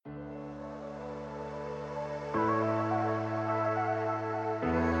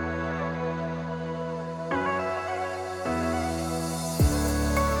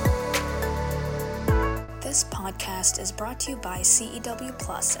podcast is brought to you by CEW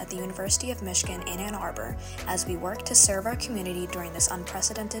Plus at the University of Michigan in Ann Arbor as we work to serve our community during this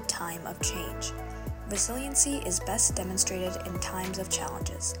unprecedented time of change. Resiliency is best demonstrated in times of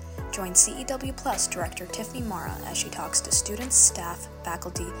challenges. Join CEW Plus Director Tiffany Mara as she talks to students, staff,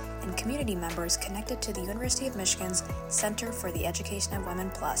 faculty, and community members connected to the University of Michigan's Center for the Education of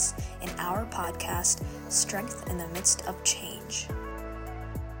Women Plus in our podcast, Strength in the Midst of Change.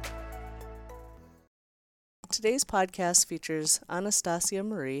 Today's podcast features Anastasia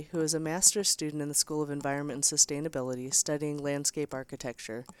Marie, who is a master's student in the School of Environment and Sustainability studying landscape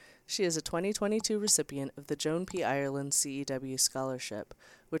architecture. She is a 2022 recipient of the Joan P. Ireland CEW Scholarship,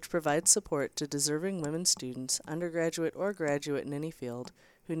 which provides support to deserving women students, undergraduate or graduate in any field,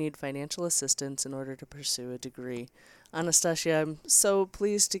 who need financial assistance in order to pursue a degree. Anastasia, I'm so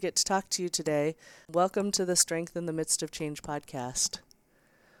pleased to get to talk to you today. Welcome to the Strength in the Midst of Change podcast.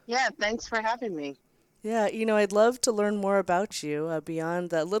 Yeah, thanks for having me. Yeah, I'd love to learn more about you beyond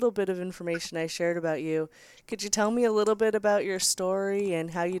that little bit of information I shared about you. Could you tell me a little bit about your story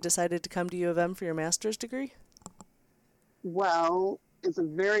and how you decided to come to U of M for your master's degree? Well, it's a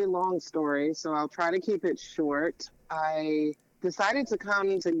very long story, so I'll try to keep it short. I decided to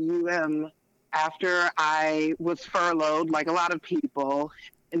come to UM after I was furloughed, like a lot of people,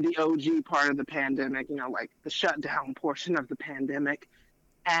 in the OG part of the pandemic, like the shutdown portion of the pandemic.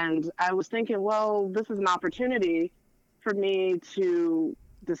 And I was thinking, well, this is an opportunity for me to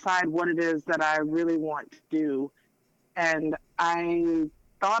decide what it is that I really want to do. And I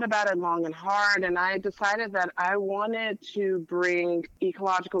thought about it long and hard, and I decided that I wanted to bring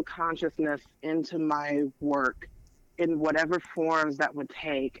ecological consciousness into my work in whatever forms that would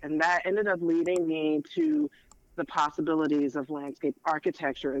take. And that ended up leading me to the possibilities of landscape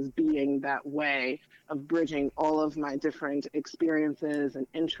architecture as being that way of bridging all of my different experiences and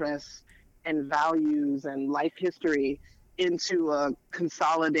interests and values and life history into a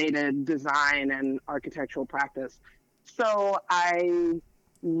consolidated design and architectural practice. So I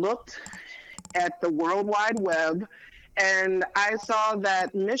looked at the World Wide Web and I saw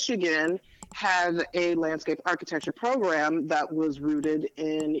that Michigan had a landscape architecture program that was rooted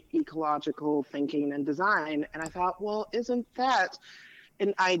in ecological thinking and design. And I thought, well, isn't that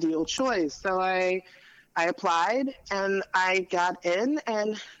an ideal choice? So I applied and I got in,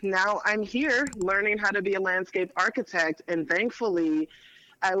 and now I'm here learning how to be a landscape architect. And thankfully,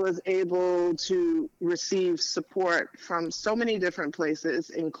 I was able to receive support from so many different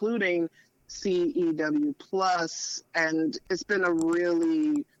places, including CEW Plus, and it's been a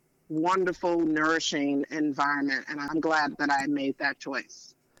really wonderful, nourishing environment, and I'm glad that I made that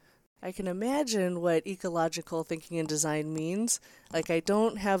choice. I can imagine what ecological thinking and design means. I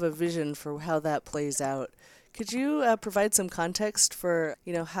don't have a vision for how that plays out. Could you provide some context for,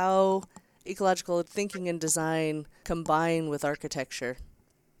 how ecological thinking and design combine with architecture?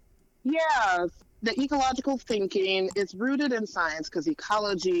 Yeah, the ecological thinking is rooted in science because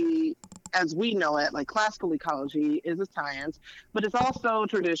ecology, as we know it, like classical ecology, is a science, but it's also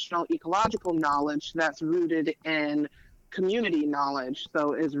traditional ecological knowledge that's rooted in community knowledge.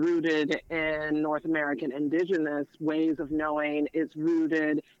 So it's rooted in North American indigenous ways of knowing. It's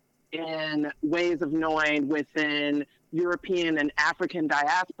rooted in ways of knowing within European and African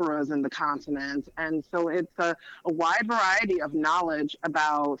diasporas in the continent. And so it's a wide variety of knowledge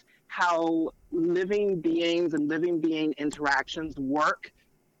about how living beings and living being interactions work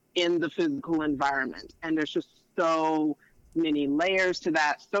in the physical environment. And there's just so many layers to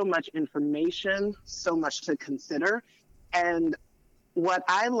that, so much information, so much to consider. And what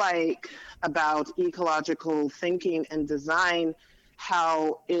I like about ecological thinking and design,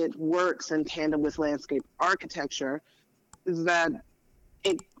 how it works in tandem with landscape architecture, is that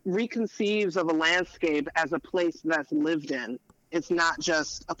it reconceives of a landscape as a place that's lived in. It's not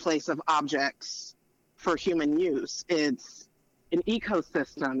just a place of objects for human use. It's an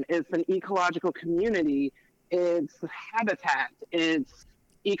ecosystem, it's an ecological community, it's habitat, it's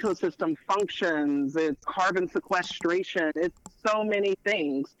ecosystem functions, it's carbon sequestration, it's so many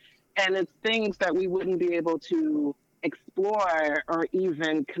things. And it's things that we wouldn't be able to explore or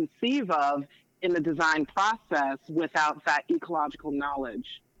even conceive of in the design process without that ecological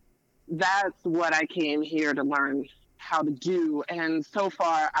knowledge. That's what I came here to learn how to do. And so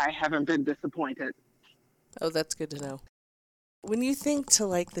far, I haven't been disappointed. Oh, that's good to know. When you think to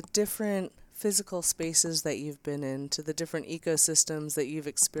the different physical spaces that you've been in, to the different ecosystems that you've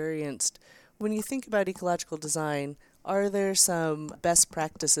experienced, when you think about ecological design, are there some best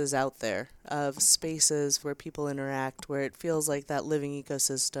practices out there of spaces where people interact, where it feels like that living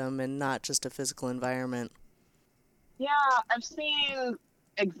ecosystem and not just a physical environment? Yeah, I've seen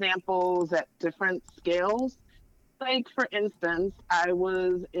examples at different scales. Like, for instance, I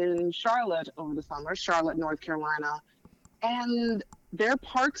was in Charlotte over the summer, Charlotte, North Carolina, and their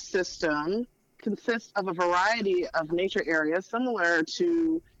park system consists of a variety of nature areas similar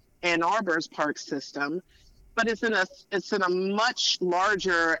to Ann Arbor's park system, but it's in a much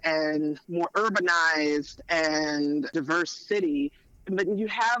larger and more urbanized and diverse city. But you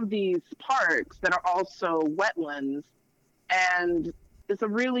have these parks that are also wetlands, and it's a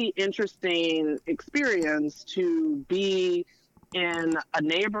really interesting experience to be in a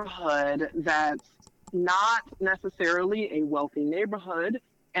neighborhood that's not necessarily a wealthy neighborhood,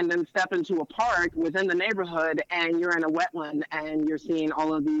 and then step into a park within the neighborhood and you're in a wetland and you're seeing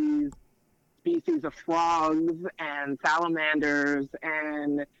all of these species of frogs and salamanders,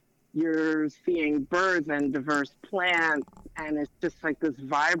 and you're seeing birds and diverse plants, and it's just like this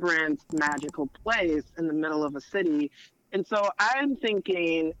vibrant, magical place in the middle of a city. And so I'm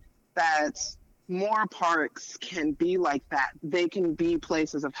thinking that more parks can be like that. They can be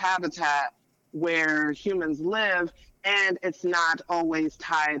places of habitat where humans live, and it's not always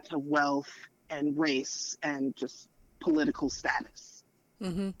tied to wealth and race and just political status.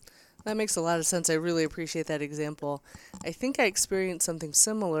 Mm-hmm. That makes a lot of sense. I really appreciate that example. I think I experienced something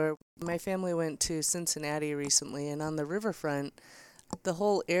similar. My family went to Cincinnati recently, and on the riverfront, the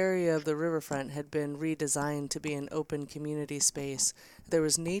whole area of the riverfront had been redesigned to be an open community space. There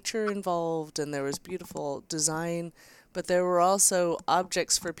was nature involved, and there was beautiful design, but there were also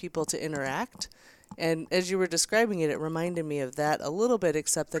objects for people to interact. And as you were describing it, it reminded me of that a little bit,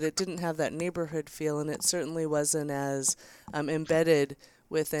 except that it didn't have that neighborhood feel, and it certainly wasn't as embedded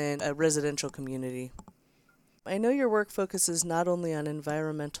within a residential community. I know your work focuses not only on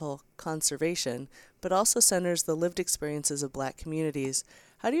environmental conservation, but also centers the lived experiences of Black communities.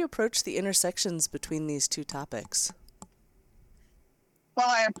 How do you approach the intersections between these two topics? Well,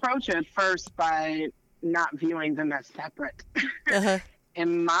 I approach it first by not viewing them as separate. Uh-huh.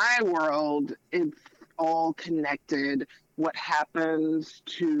 In my world, it's all connected. What happens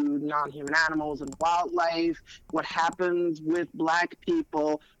to non-human animals and wildlife, what happens with Black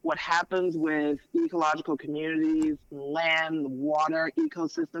people, what happens with ecological communities, land, water,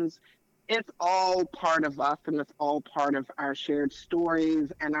 ecosystems. It's all part of us, and it's all part of our shared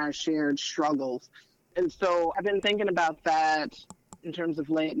stories and our shared struggles. And so I've been thinking about that in terms of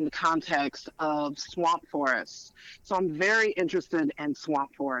in the context of swamp forests. So I'm very interested in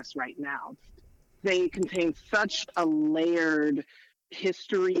swamp forests right now. They contain such a layered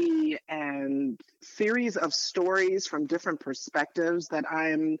history and series of stories from different perspectives that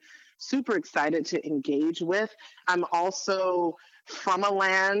I'm super excited to engage with. I'm also from a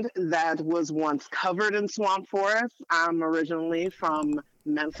land that was once covered in swamp forests. I'm originally from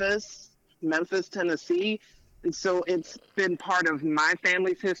Memphis, Tennessee. And so it's been part of my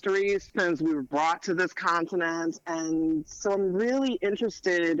family's history since we were brought to this continent. And so I'm really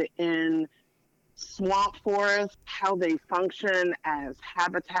interested in swamp forests, how they function as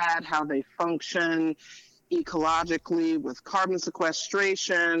habitat, how they function ecologically with carbon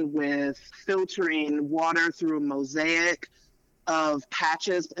sequestration, with filtering water through a mosaic of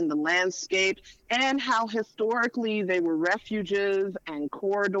patches in the landscape, and how historically they were refuges and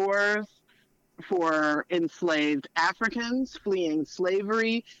corridors for enslaved Africans fleeing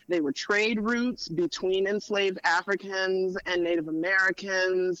slavery. They were trade routes between enslaved Africans and Native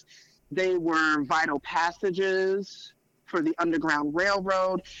Americans. They were vital passages for the Underground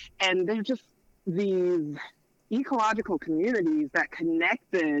Railroad. And they're just these ecological communities that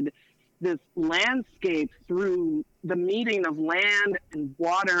connected this landscape through the meeting of land and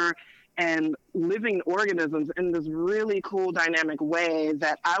water and living organisms in this really cool dynamic way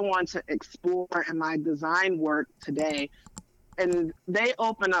that I want to explore in my design work today. And they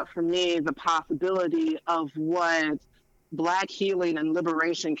open up for me the possibility of what Black healing and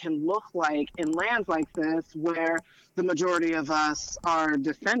liberation can look like in lands like this, where the majority of us are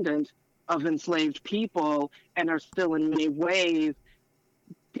descendant of enslaved people and are still in many ways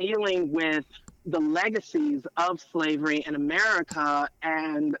dealing with the legacies of slavery in America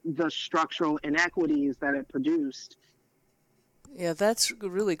and the structural inequities that it produced. Yeah, that's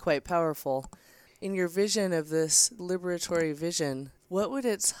really quite powerful. In your vision of this liberatory vision, what would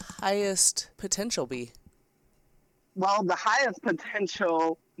its highest potential be? Well, the highest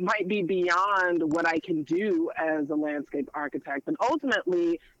potential might be beyond what I can do as a landscape architect, but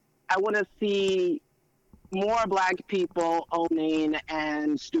ultimately, I want to see more Black people owning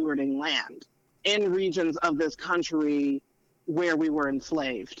and stewarding land in regions of this country where we were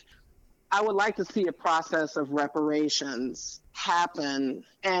enslaved. I would like to see a process of reparations happen,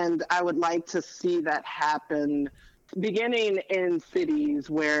 and I would like to see that happen beginning in cities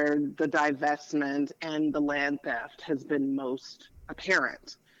where the divestment and the land theft has been most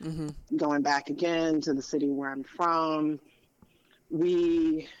apparent. Going back again to the city where I'm from,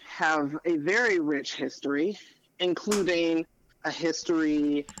 we have a very rich history, including a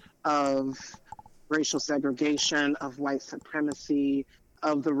history of racial segregation, of white supremacy,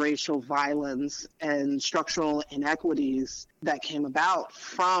 of the racial violence and structural inequities that came about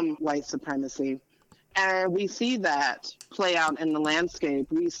from white supremacy. And we see that play out in the landscape.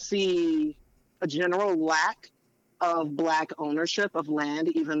 We see a general lack of Black ownership of land,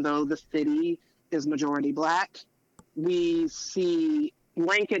 even though the city is majority Black. We see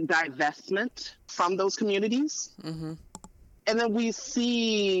blanket divestment from those communities. And then we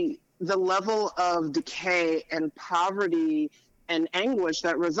see the level of decay and poverty and anguish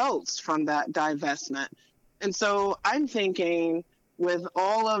that results from that divestment. And so I'm thinking, with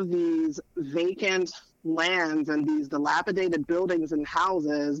all of these vacant lands and these dilapidated buildings and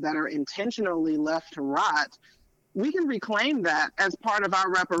houses that are intentionally left to rot, we can reclaim that as part of our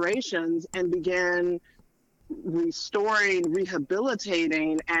reparations and begin restoring,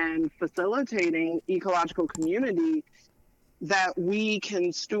 rehabilitating, and facilitating ecological community that we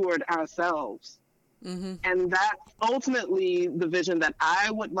can steward ourselves. And that's ultimately the vision that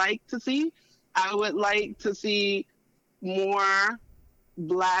I would like to see. I would like to see more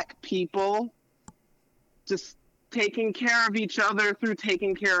Black people just taking care of each other through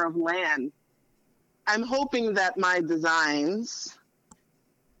taking care of land. I'm hoping that my designs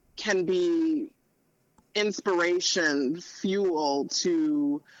can be inspiration, fuel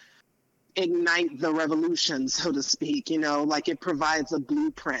to ignite the revolution, so to speak. Like, it provides a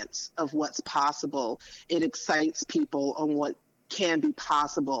blueprint of what's possible. It excites people on what can be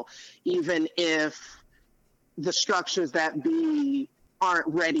possible, even if the structures that be aren't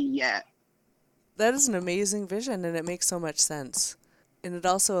ready yet. That is an amazing vision, and it makes so much sense. And it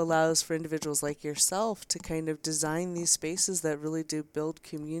also allows for individuals like yourself to kind of design these spaces that really do build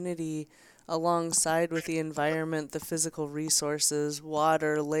community alongside with the environment, the physical resources,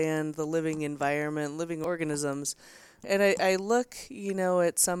 water, land, the living environment, living organisms. And I look,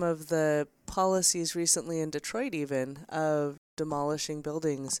 at some of the policies recently in Detroit even of demolishing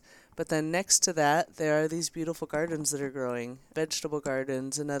buildings. But then next to that, there are these beautiful gardens that are growing, vegetable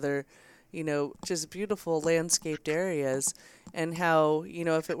gardens and other, just beautiful landscaped areas. And how,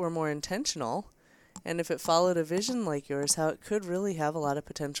 if it were more intentional, and if it followed a vision like yours, how it could really have a lot of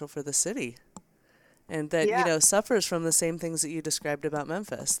potential for the city. And that, suffers from the same things that you described about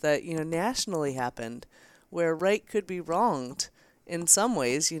Memphis, that, nationally happened, where right could be wronged in some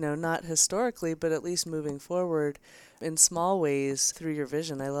ways, not historically, but at least moving forward in small ways through your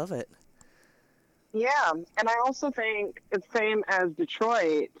vision. I love it. Yeah, and I also think it's same as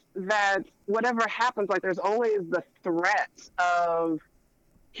Detroit, that whatever happens, like, there's always the threat of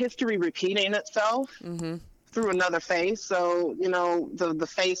history repeating itself through another face. So, the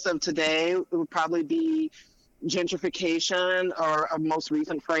face of today would probably be gentrification, or a most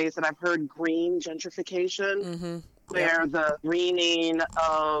recent phrase that I've heard, green gentrification, where the greening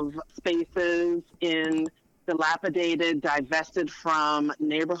of spaces in dilapidated, divested from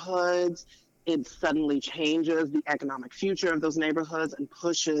neighborhoods, it suddenly changes the economic future of those neighborhoods and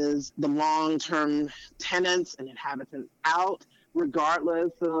pushes the long-term tenants and inhabitants out,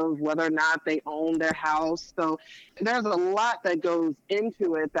 regardless of whether or not they own their house. So there's a lot that goes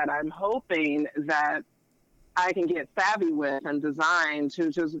into it that I'm hoping that I can get savvy with and design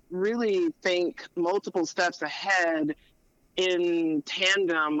to just really think multiple steps ahead in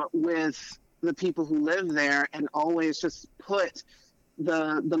tandem with the people who live there, and always just put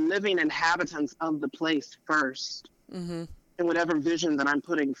the living inhabitants of the place first in whatever vision that I'm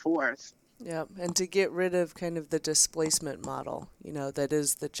putting forth. Yeah, and to get rid of kind of the displacement model, that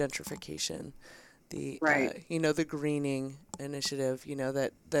is the gentrification, the, the greening initiative,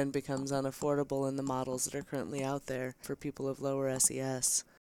 that then becomes unaffordable in the models that are currently out there for people of lower SES.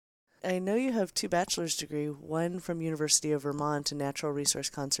 I know you have 2 bachelor's degrees, one from University of Vermont in Natural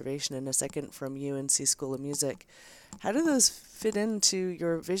Resource Conservation and a second from UNC School of Music. How do those fit into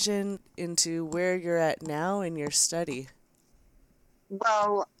your vision, into where you're at now in your study?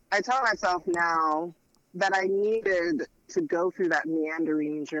 Well, I tell myself now that I needed to go through that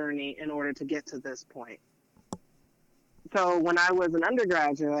meandering journey in order to get to this point. So when I was an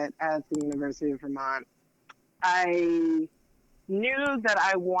undergraduate at the University of Vermont, I knew that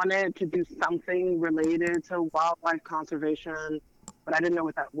I wanted to do something related to wildlife conservation, but I didn't know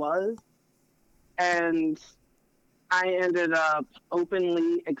what that was. And I ended up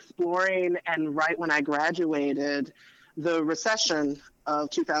openly exploring, and right when I graduated, the recession of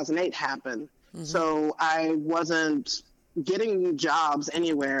 2008 happened. So I wasn't getting jobs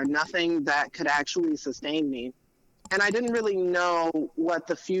anywhere, nothing that could actually sustain me. And I didn't really know what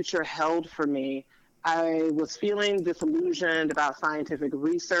the future held for me. I was feeling disillusioned about scientific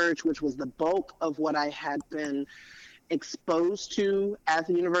research, which was the bulk of what I had been exposed to at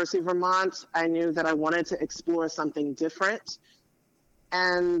the University of Vermont. I knew that I wanted to explore something different.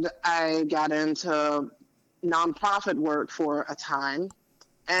 And I got into nonprofit work for a time.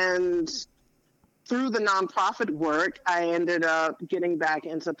 And through the nonprofit work, I ended up getting back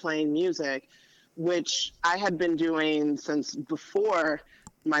into playing music, which I had been doing since before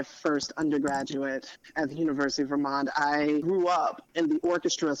my first undergraduate at the University of Vermont. I grew up in the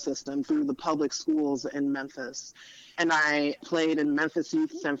orchestra system through the public schools in Memphis. And I played in Memphis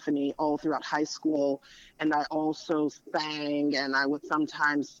Youth Symphony all throughout high school. And I also sang, and I would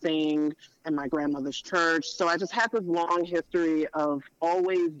sometimes sing in my grandmother's church. So I just had this long history of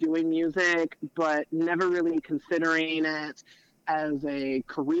always doing music, but never really considering it as a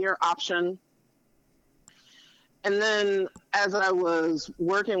career option. And then as I was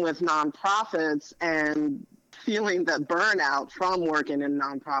working with nonprofits and feeling the burnout from working in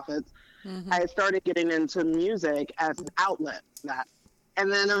nonprofits, I started getting into music as an outlet for that.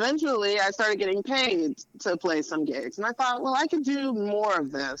 And then eventually I started getting paid to play some gigs. And I thought, well, I could do more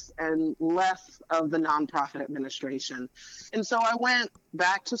of this and less of the nonprofit administration. And so I went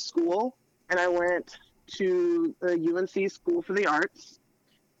back to school, and I went to the UNC School for the Arts.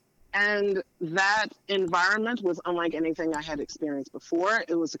 And that environment was unlike anything I had experienced before.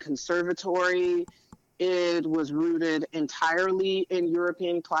 It was a conservatory. It was rooted entirely in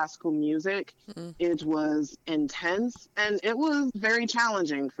European classical music. It was intense, and it was very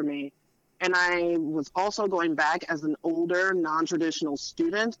challenging for me. And I was also going back as an older, non-traditional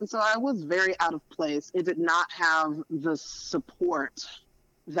student, and so I was very out of place. It did not have the support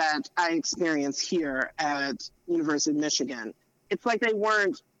that I experienced here at University of Michigan. It's like they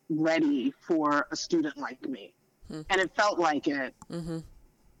weren't ready for a student like me, and it felt like it.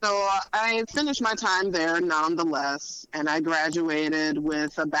 So I finished my time there nonetheless, and I graduated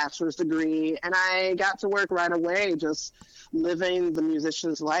with a bachelor's degree, and I got to work right away, just living the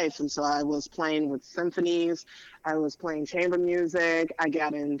musician's life. And so I was playing with symphonies, I was playing chamber music, I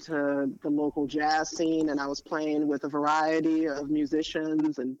got into the local jazz scene, and I was playing with a variety of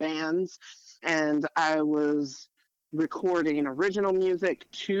musicians and bands, and I was recording original music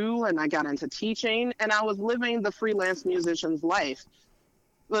too, and I got into teaching, and I was living the freelance musician's life.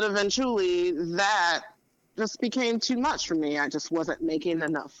 But eventually that just became too much for me. I just wasn't making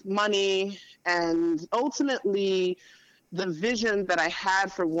enough money. And ultimately, the vision that I had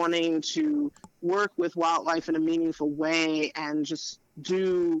for wanting to work with wildlife in a meaningful way and just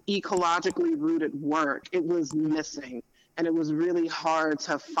do ecologically rooted work, it was missing. And it was really hard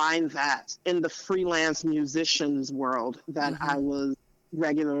to find that in the freelance musicians world that I was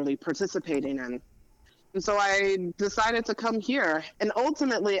regularly participating in. And so I decided to come here. And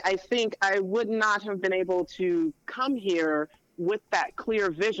ultimately, I think I would not have been able to come here with that clear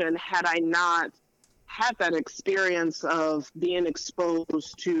vision had I not had that experience of being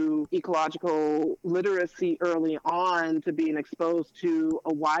exposed to ecological literacy early on, to being exposed to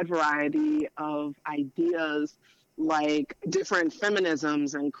a wide variety of ideas like different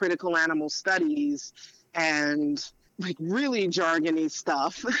feminisms and critical animal studies and like really jargony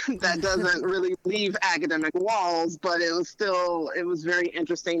stuff that doesn't really leave academic walls, but it was very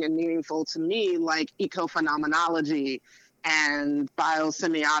interesting and meaningful to me, like ecophenomenology and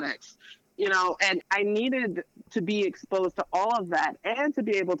biosemiotics, and I needed to be exposed to all of that and to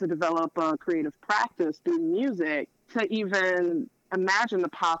be able to develop a creative practice through music to even imagine the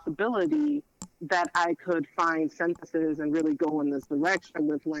possibility that I could find synthesis and really go in this direction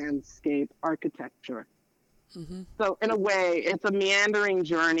with landscape architecture. So in a way, it's a meandering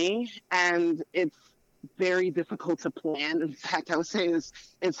journey, and it's very difficult to plan. In fact, I would say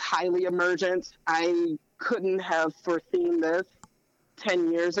it's highly emergent. I couldn't have foreseen this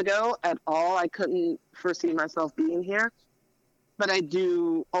 10 years ago at all. I couldn't foresee myself being here. But I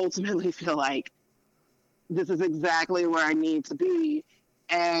do ultimately feel like this is exactly where I need to be.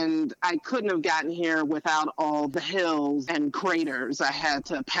 And I couldn't have gotten here without all the hills and craters I had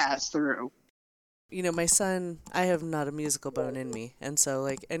to pass through. My son, I have not a musical bone in me, and so,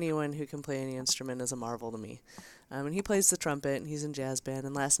 like, anyone who can play any instrument is a marvel to me. And he plays the trumpet, and he's in jazz band,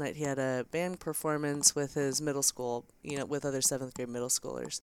 and last night he had a band performance with his middle school, with other 7th grade middle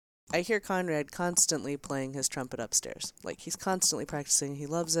schoolers. I hear Conrad constantly playing his trumpet upstairs. Like, he's constantly practicing, he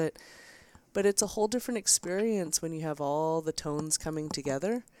loves it, but it's a whole different experience when you have all the tones coming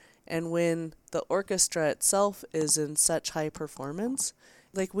together, and when the orchestra itself is in such high performance.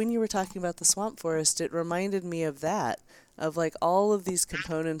 Like when you were talking about the swamp forest, it reminded me of that, of like all of these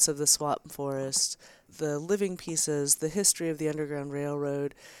components of the swamp forest, the living pieces, the history of the Underground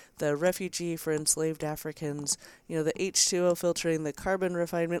Railroad, the refugee for enslaved Africans, the H2O filtering, the carbon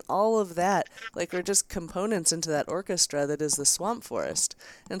refinement, all of that, like are just components into that orchestra that is the swamp forest.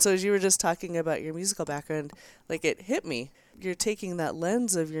 And so as you were just talking about your musical background, like it hit me. You're taking that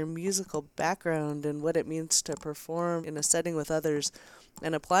lens of your musical background and what it means to perform in a setting with others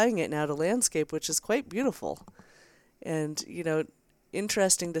and applying it now to landscape, which is quite beautiful. And,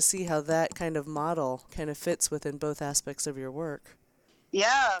 interesting to see how that kind of model kind of fits within both aspects of your work.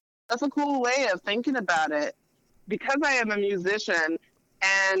 Yeah, that's a cool way of thinking about it. Because I am a musician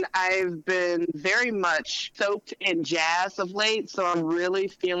and I've been very much soaked in jazz of late, so I'm really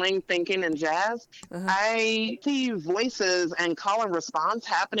thinking in jazz. I see voices and call and response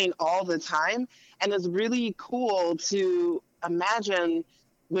happening all the time, and it's really cool to imagine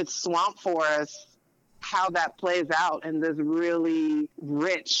with swamp forests how that plays out in this really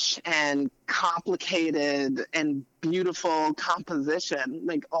rich and complicated and beautiful composition,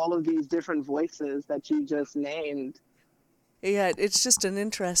 like all of these different voices that you just named. Yeah, it's just an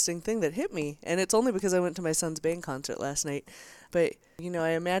interesting thing that hit me, and it's only because I went to my son's band concert last night. But, I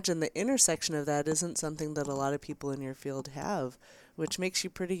imagine the intersection of that isn't something that a lot of people in your field have, which makes you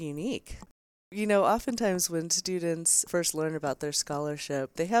pretty unique. Oftentimes when students first learn about their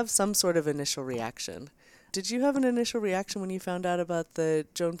scholarship, they have some sort of initial reaction. Did you have an initial reaction when you found out about the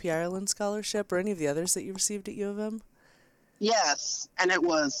Joan P. Ireland Scholarship or any of the others that you received at U of M? Yes, and it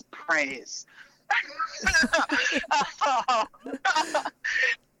was praise.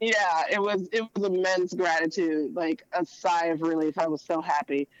 Yeah, it was immense gratitude, like a sigh of relief. I was so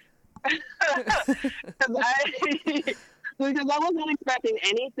happy. Because I wasn't expecting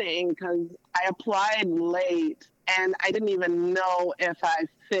anything, because I applied late and I didn't even know if I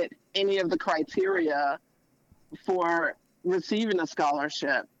fit any of the criteria for receiving a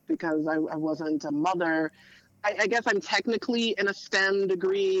scholarship, because I wasn't a mother. I guess I'm technically in a STEM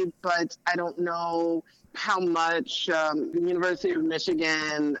degree, but I don't know how much the University of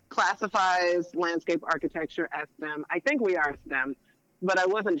Michigan classifies landscape architecture as STEM. I think we are STEM, but I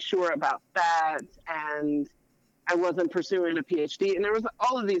wasn't sure about that. And I wasn't pursuing a PhD, and there was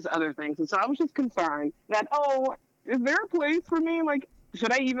all of these other things. And so I was just concerned that, is there a place for me? Like,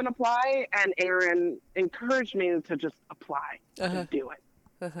 should I even apply? And Aaron encouraged me to just apply, to do it.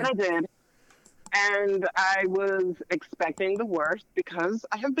 And I did. And I was expecting the worst, because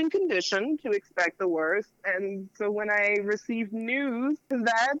I have been conditioned to expect the worst. And so when I received news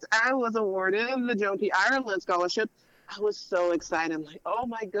that I was awarded the Joan P. Ireland Scholarship, I was so excited. I'm like, oh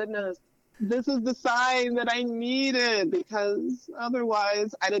my goodness. This is the sign that I needed, because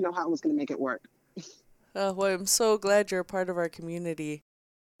otherwise I didn't know how I was going to make it work. Well, I'm so glad you're a part of our community.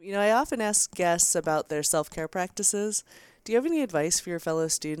 I often ask guests about their self-care practices. Do you have any advice for your fellow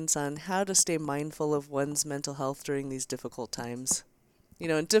students on how to stay mindful of one's mental health during these difficult times?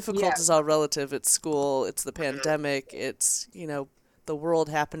 And difficult is all relative. It's school, it's the pandemic, it's, the world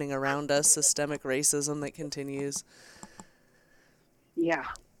happening around us, systemic racism that continues. Yeah.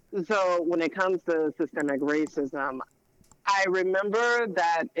 So when it comes to systemic racism, I remember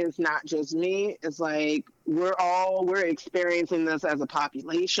that it's not just me. It's like we're experiencing this as a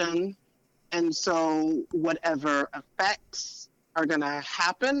population. And so whatever effects are going to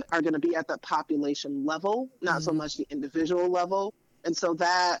happen are going to be at the population level, not so much the individual level. And so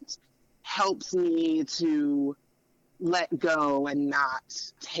that helps me to let go and not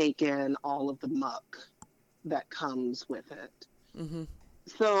take in all of the muck that comes with it. Mm-hmm.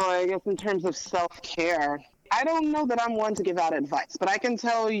 So I guess in terms of self-care, I don't know that I'm one to give out advice, but I can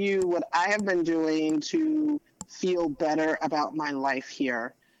tell you what I have been doing to feel better about my life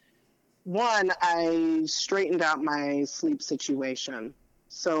here. One, I straightened out my sleep situation.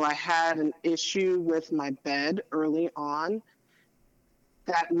 So I had an issue with my bed early on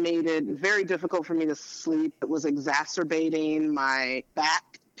that made it very difficult for me to sleep. It was exacerbating my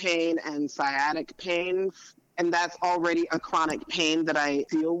back pain and sciatic pain. And that's already a chronic pain that I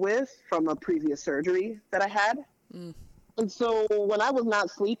deal with from a previous surgery that I had. And so when I was not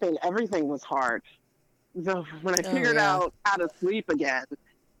sleeping, everything was hard. So when I figured out how to sleep again,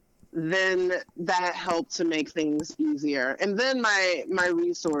 then that helped to make things easier. And then my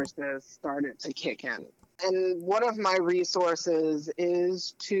resources started to kick in. And one of my resources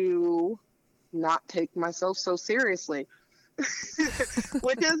is to not take myself so seriously,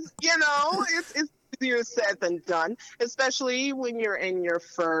 which is, it's easier said than done, especially when you're in your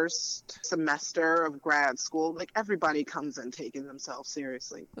first semester of grad school. Like, everybody comes in taking themselves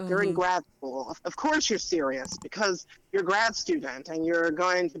seriously. You're in grad school. Of course you're serious because you're a grad student and you're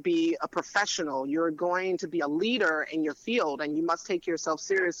going to be a professional. You're going to be a leader in your field, and you must take yourself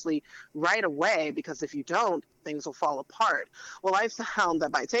seriously right away, because if you don't, things will fall apart. Well, I found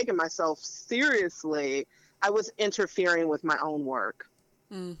that by taking myself seriously, I was interfering with my own work.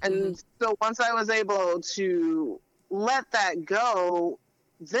 And so once I was able to let that go,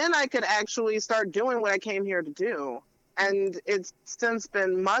 then I could actually start doing what I came here to do. And it's since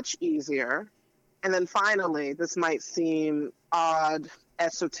been much easier. And then finally, this might seem odd,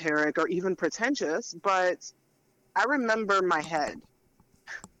 esoteric, or even pretentious, but I remember my head.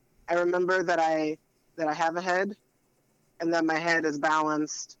 I remember that I have a head, and that my head is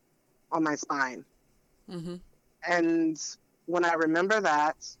balanced on my spine. And when I remember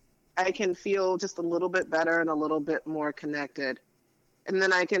that, I can feel just a little bit better and a little bit more connected. And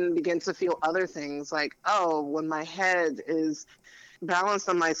then I can begin to feel other things like, oh, when my head is balanced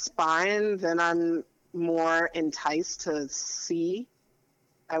on my spine, then I'm more enticed to see.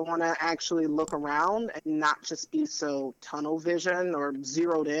 I want to actually look around and not just be so tunnel vision or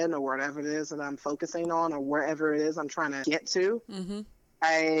zeroed in or whatever it is that I'm focusing on, or wherever it is I'm trying to get to.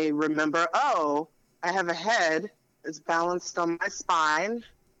 I remember, oh, I have a head. It's balanced on my spine,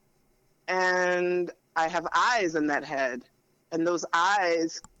 and I have eyes in that head, and those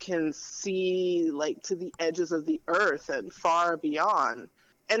eyes can see like to the edges of the earth and far beyond,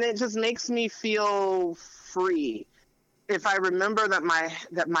 and it just makes me feel free. If I remember that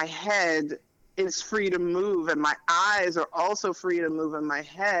my head is free to move and my eyes are also free to move in my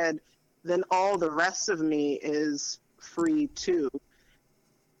head, then all the rest of me is free too.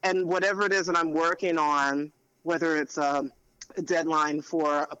 And whatever it is that I'm working on, whether it's a deadline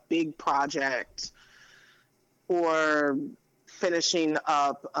for a big project or finishing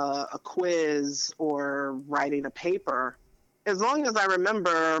up a quiz or writing a paper, as long as I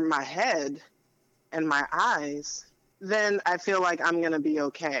remember my head and my eyes, then I feel like I'm going to be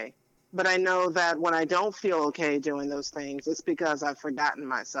okay. But I know that when I don't feel okay doing those things, it's because I've forgotten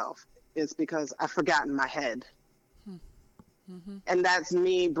myself. It's because I've forgotten my head. And that's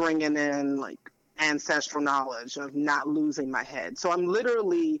me bringing in like ancestral knowledge of not losing my head. So I'm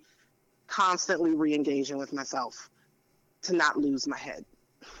literally constantly re-engaging with myself to not lose my head.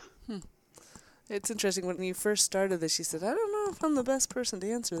 It's interesting. When you first started this, you said, I don't know if I'm the best person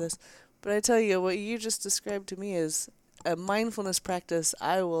to answer this. But I tell you, what you just described to me is a mindfulness practice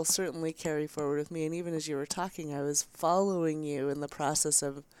I will certainly carry forward with me. And even as you were talking, I was following you in the process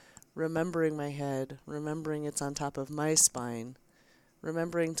of remembering my head, remembering it's on top of my spine,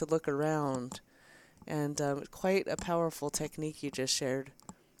 remembering to look around. And quite a powerful technique you just shared.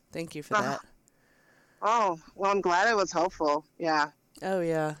 Thank you for that. Oh, well, I'm glad it was helpful. Yeah. Oh,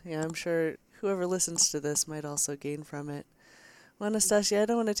 yeah. Yeah, I'm sure whoever listens to this might also gain from it. Well, Anastasia, I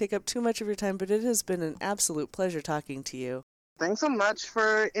don't want to take up too much of your time, but it has been an absolute pleasure talking to you. Thanks so much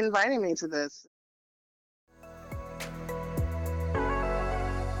for inviting me to this.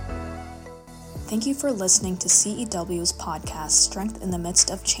 Thank you for listening to CEW's podcast, Strength in the Midst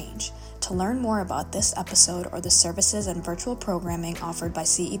of Change. To learn more about this episode or the services and virtual programming offered by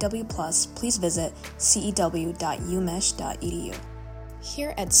CEW Plus, please visit cew.umich.edu.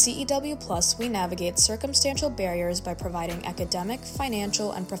 Here at CEW Plus, we navigate circumstantial barriers by providing academic,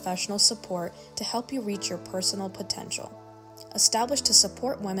 financial, and professional support to help you reach your personal potential. Established to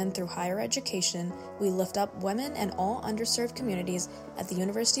support women through higher education, we lift up women and all underserved communities at the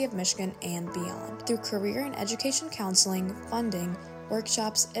University of Michigan and beyond. Through career and education counseling, funding,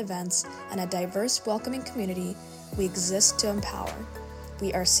 workshops, events, and a diverse, welcoming community, we exist to empower.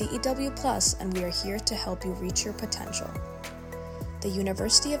 We are CEW Plus, and we are here to help you reach your potential. The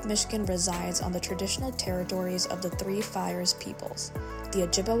University of Michigan resides on the traditional territories of the Three Fires peoples, the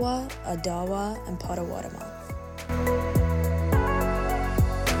Ojibwa, Odawa, and Potawatomi.